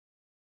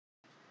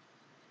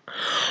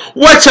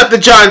What's up, the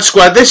John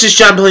Squad? This is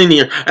John Pelini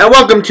here, and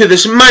welcome to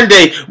this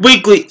Monday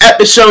weekly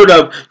episode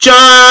of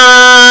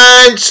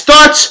John's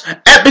Thoughts,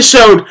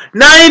 episode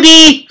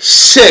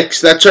 96.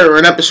 That's right, we're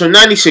in episode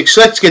 96.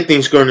 Let's get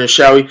things going here,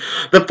 shall we?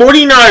 The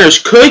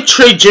 49ers could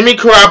trade Jimmy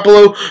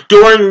Garoppolo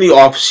during the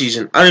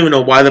offseason. I don't even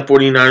know why the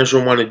 49ers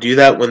would want to do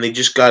that when they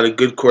just got a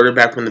good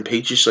quarterback from the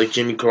Patriots like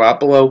Jimmy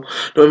Garoppolo.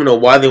 Don't even know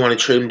why they want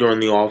to trade him during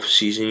the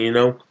offseason, you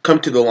know? Come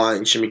to the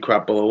Lions, Jimmy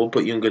Garoppolo. We'll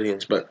put you in good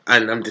hands, but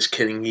I'm just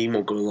kidding. He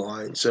won't go to the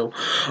Lions. So,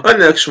 on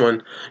the next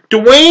one,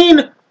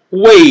 Dwayne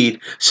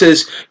Wade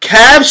says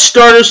Cavs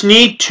starters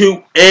need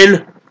to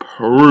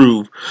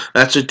improve.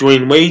 That's what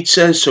Dwayne Wade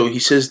says. So he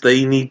says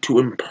they need to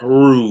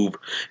improve.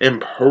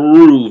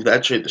 Improve.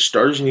 That's right. The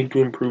starters need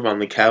to improve on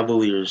the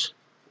Cavaliers.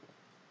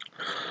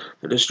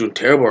 They're just doing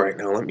terrible right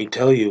now, let me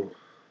tell you.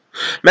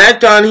 Matt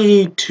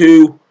Donahue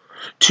to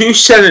two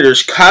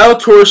Senators, Kyle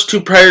Torres,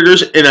 two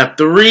Predators, in a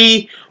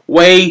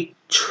three-way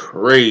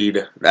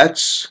trade.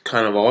 That's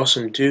kind of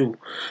awesome too.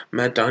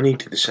 Matt Donahue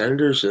to the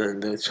Senators,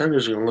 and the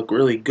Senators are going to look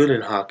really good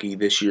in hockey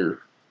this year.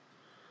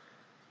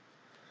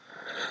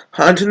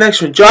 On to the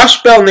next one.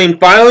 Josh Bell named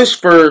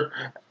finalist for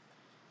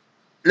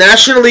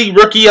National League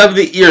Rookie of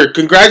the Year.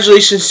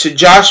 Congratulations to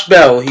Josh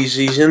Bell. He's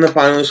in the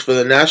finalists for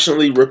the National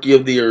League Rookie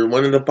of the Year,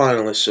 one of the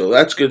finalists, so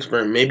that's good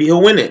for him. Maybe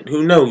he'll win it.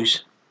 Who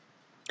knows?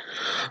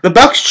 The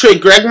Bucks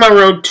trade Greg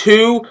Monroe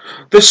to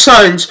the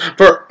Suns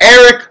for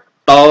Eric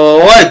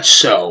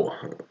Bledsoe,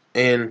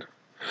 and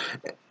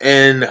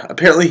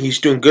apparently he's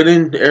doing good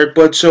in Eric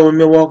Bledsoe in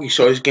Milwaukee.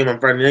 Saw his game on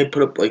Friday night,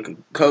 put up like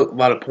a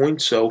lot of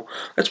points, so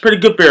that's pretty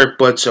good for Eric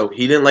Bledsoe.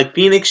 He didn't like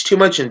Phoenix too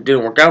much and it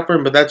didn't work out for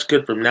him, but that's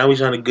good for him. Now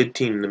he's on a good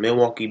team, the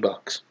Milwaukee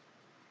Bucks.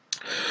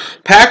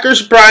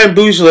 Packers' Brian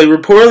Buzile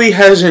reportedly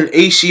has an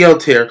ACL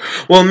tear.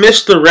 Will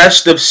miss the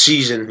rest of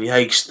season.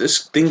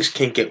 Yikes! Things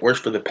can't get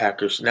worse for the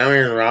Packers. Now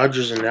Aaron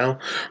Rodgers and now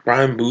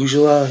Brian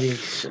Buzile,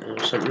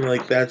 something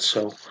like that.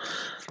 So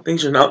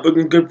things are not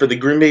looking good for the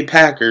Green Bay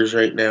Packers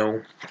right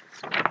now.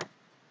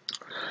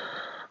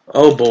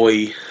 Oh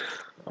boy!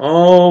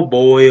 Oh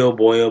boy! Oh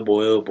boy! Oh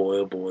boy! Oh boy!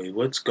 Oh boy!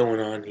 What's going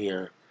on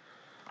here?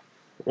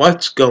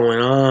 What's going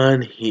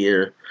on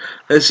here?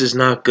 This is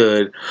not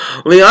good.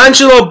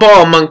 LiAngelo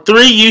Ball, among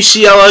three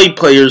UCLA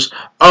players,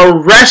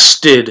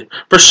 arrested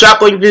for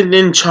shoplifting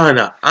in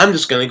China. I'm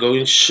just going to go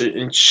and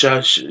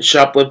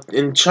shoplift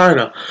in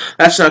China.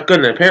 That's not good.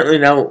 And apparently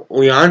now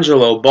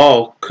LiAngelo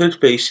Ball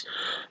could face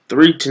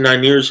 3 to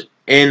 9 years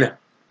in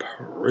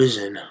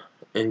prison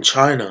in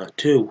China,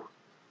 too.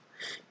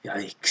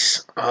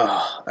 Yikes!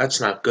 That's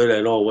not good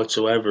at all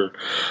whatsoever.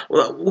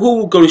 Well, who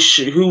will go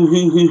to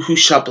who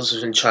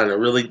shoplifts in China?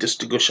 Really, just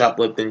to go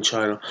shoplift in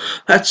China?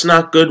 That's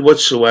not good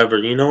whatsoever.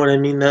 You know what I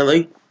mean?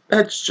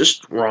 That's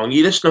just wrong.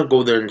 You just don't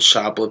go there and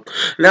shoplift.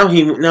 Now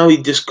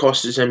he just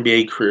cost his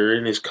NBA career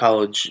in his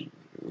college.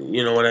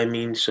 You know what I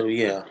mean? So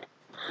yeah.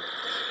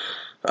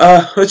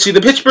 Let's see. The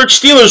Pittsburgh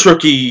Steelers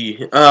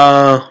rookie,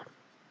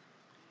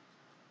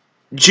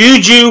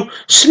 Juju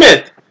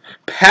Smith,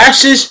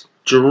 passes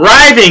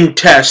driving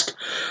test.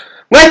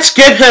 Let's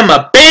give him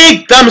a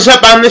big thumbs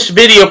up on this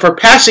video for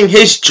passing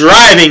his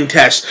driving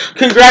test.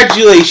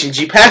 Congratulations,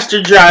 you passed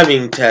your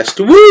driving test.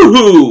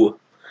 Woohoo!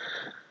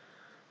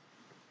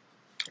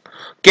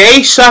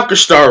 Gay soccer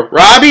star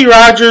Robbie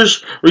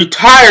Rogers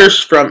retires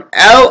from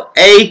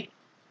LA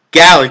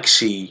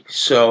Galaxy.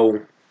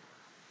 So,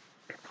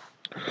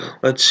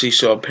 let's see.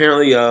 So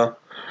apparently,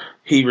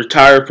 he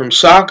retired from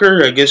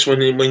soccer. I guess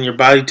when your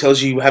body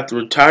tells you have to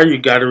retire, you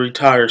got to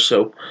retire.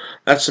 So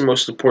that's the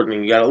most important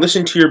thing. You got to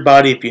listen to your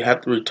body if you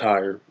have to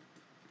retire.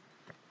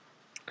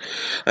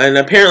 And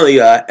apparently,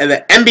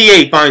 the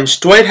NBA fines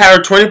Dwight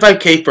Howard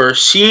 $25,000 for a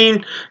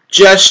obscene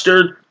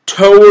gesture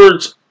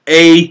towards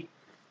a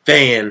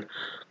fan.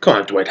 Come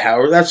on, Dwight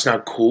Howard, that's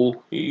not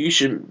cool. You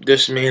should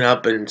just man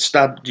up and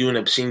stop doing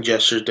obscene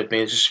gestures to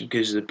fans just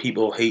because the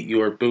people hate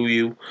you or boo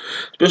you.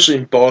 Especially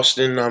in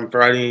Boston on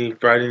Friday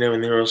night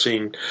when they were all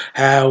saying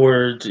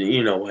Howard,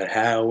 you know what,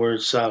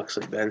 Howard sucks,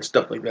 like that and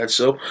stuff like that.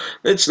 So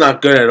it's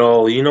not good at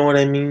all. You know what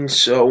I mean?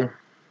 So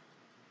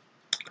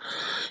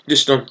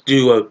just don't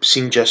do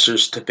obscene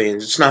gestures to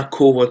fans. It's not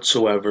cool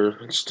whatsoever.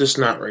 It's just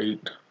not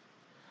right.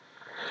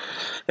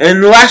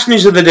 And the last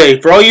news of the day,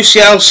 for all you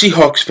Seattle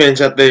Seahawks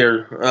fans out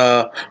there,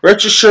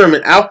 Richard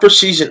Sherman out for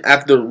season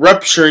after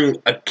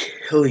rupturing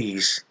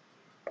Achilles.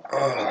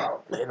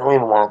 Oh, man, I don't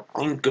even want to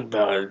think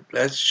about it.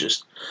 That's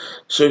just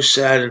so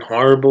sad and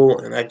horrible,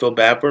 and I feel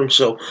bad for him.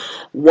 So,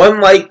 one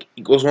like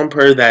equals one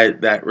prayer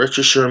that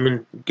Richard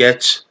Sherman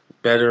gets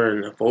better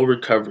and a full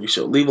recovery.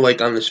 So, leave a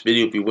like on this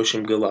video if you wish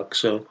him good luck.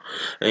 So,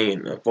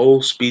 and a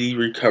full, speedy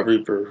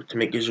recovery to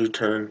make his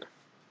return.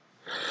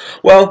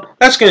 Well,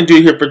 that's going to do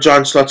it here for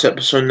John's Thoughts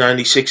episode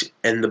 96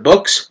 in the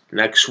books.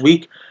 Next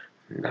week,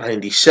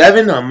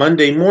 97 on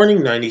Monday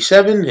morning,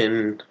 97,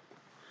 and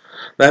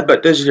that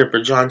does it here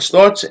for John's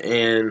Thoughts,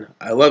 and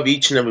I love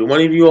each and every one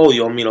of you all.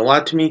 You all mean a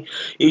lot to me.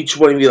 Each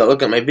one of you that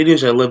look at my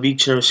videos, I love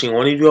each and every single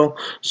one of you all.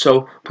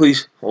 So,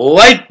 please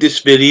like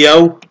this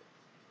video,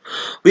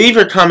 leave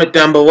your comment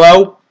down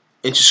below,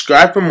 and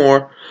subscribe for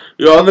more.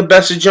 You're all the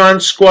best of John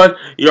Squad.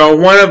 You're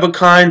one of a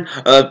kind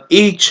of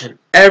each and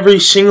every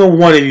single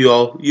one of you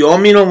all. You all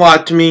mean a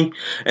lot to me.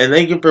 And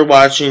thank you for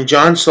watching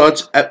John's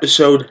Thoughts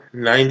episode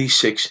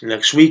 96.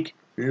 Next week,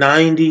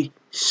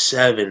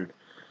 97.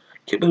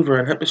 Can't believe we're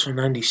on episode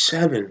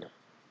 97.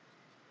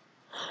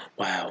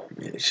 Wow,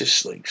 it's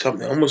just like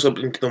something almost up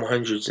into the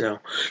 100s now.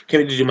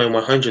 Can't wait to do my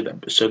 100th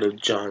episode of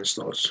John's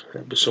Thoughts.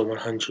 Episode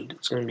 100.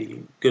 It's going to be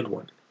a good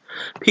one.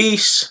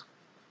 Peace.